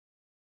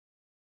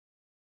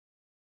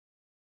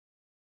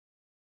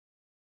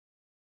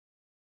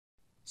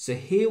So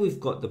here we've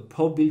got the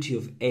probability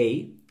of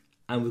A,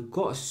 and we've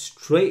got a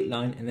straight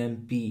line and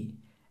then B.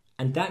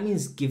 And that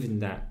means given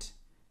that.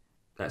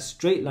 That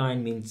straight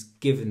line means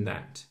given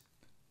that.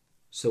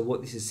 So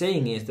what this is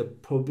saying is the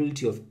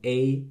probability of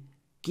A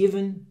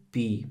given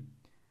B.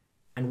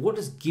 And what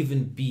does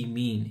given B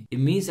mean? It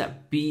means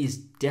that B is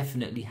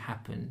definitely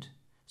happened.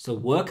 So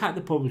work out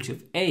the probability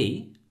of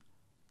A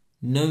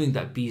knowing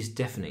that B is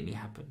definitely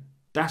happened.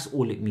 That's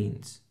all it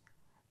means.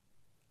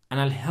 And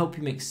I'll help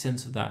you make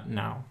sense of that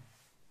now.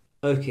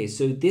 Okay,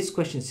 so this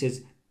question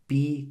says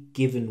B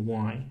given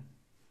Y.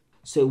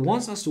 So it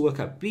wants us to work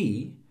out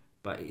B,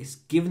 but it's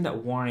given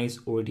that Y has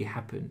already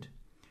happened.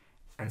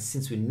 And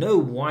since we know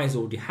Y has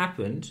already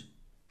happened,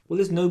 well,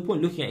 there's no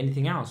point looking at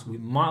anything else. We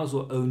might as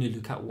well only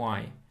look at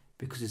Y,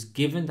 because it's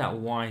given that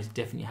Y has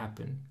definitely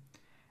happened.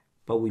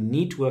 But we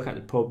need to work out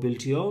the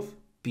probability of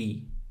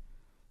B.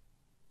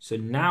 So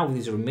now with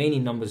these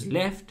remaining numbers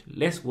left,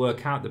 let's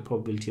work out the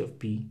probability of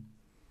B.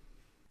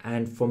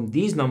 And from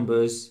these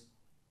numbers,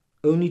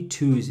 only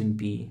 2 is in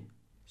B.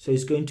 So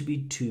it's going to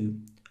be 2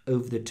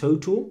 over the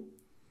total.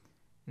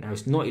 Now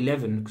it's not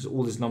 11 because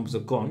all these numbers are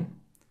gone.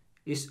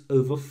 It's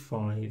over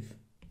 5.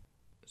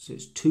 So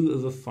it's 2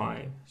 over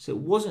 5. So it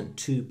wasn't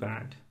too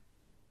bad.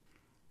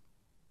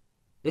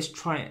 Let's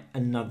try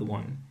another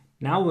one.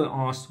 Now we're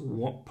asked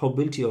what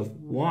probability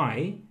of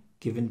Y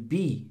given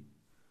B.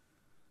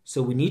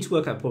 So we need to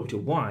work out probability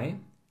of Y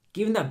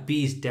given that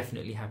B has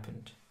definitely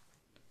happened.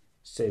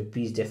 So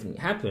B has definitely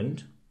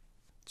happened.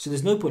 So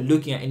there's no point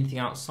looking at anything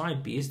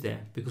outside B, is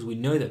there? Because we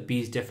know that B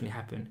has definitely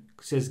happened.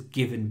 It says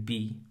given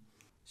B.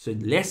 So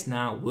let's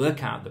now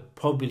work out the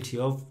probability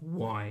of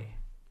Y.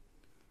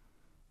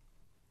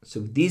 So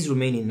with these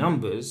remaining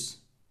numbers,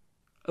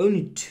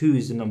 only 2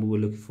 is the number we're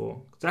looking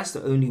for. That's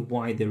the only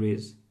Y there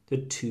is, the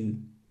 2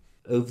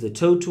 over the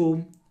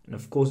total. And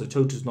of course the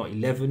total is not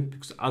 11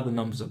 because the other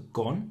numbers are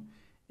gone.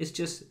 It's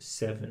just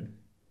 7.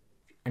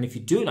 And if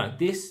you do it like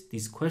this,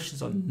 these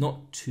questions are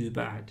not too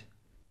bad.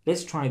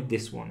 Let's try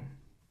this one.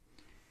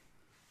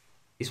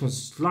 This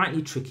one's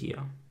slightly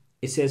trickier.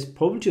 It says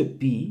probability of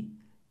B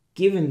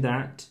given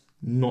that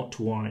not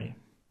Y.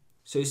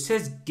 So it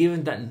says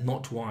given that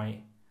not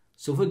Y.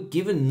 So if we're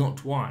given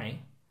not Y,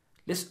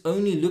 let's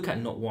only look at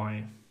not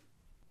Y.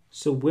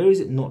 So where is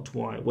it not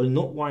Y? Well,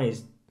 not Y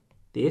is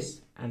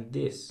this and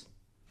this.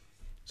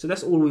 So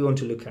that's all we want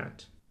to look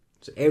at.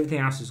 So everything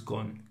else is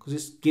gone because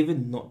it's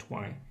given not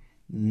Y.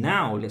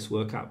 Now let's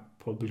work out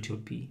probability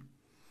of B.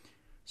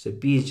 So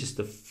B is just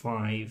the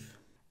 5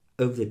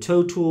 over the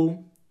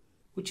total,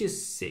 which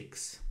is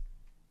 6.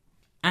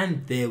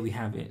 And there we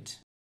have it.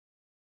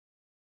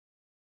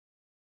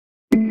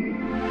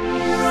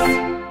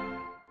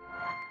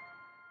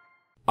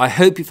 I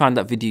hope you found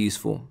that video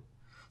useful.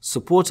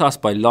 Support us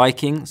by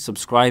liking,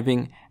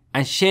 subscribing,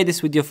 and share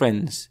this with your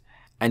friends.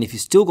 And if you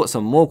still got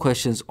some more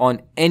questions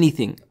on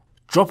anything,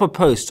 drop a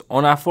post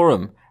on our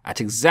forum at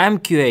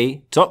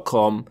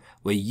examqa.com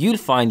where you'll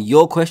find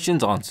your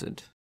questions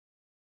answered.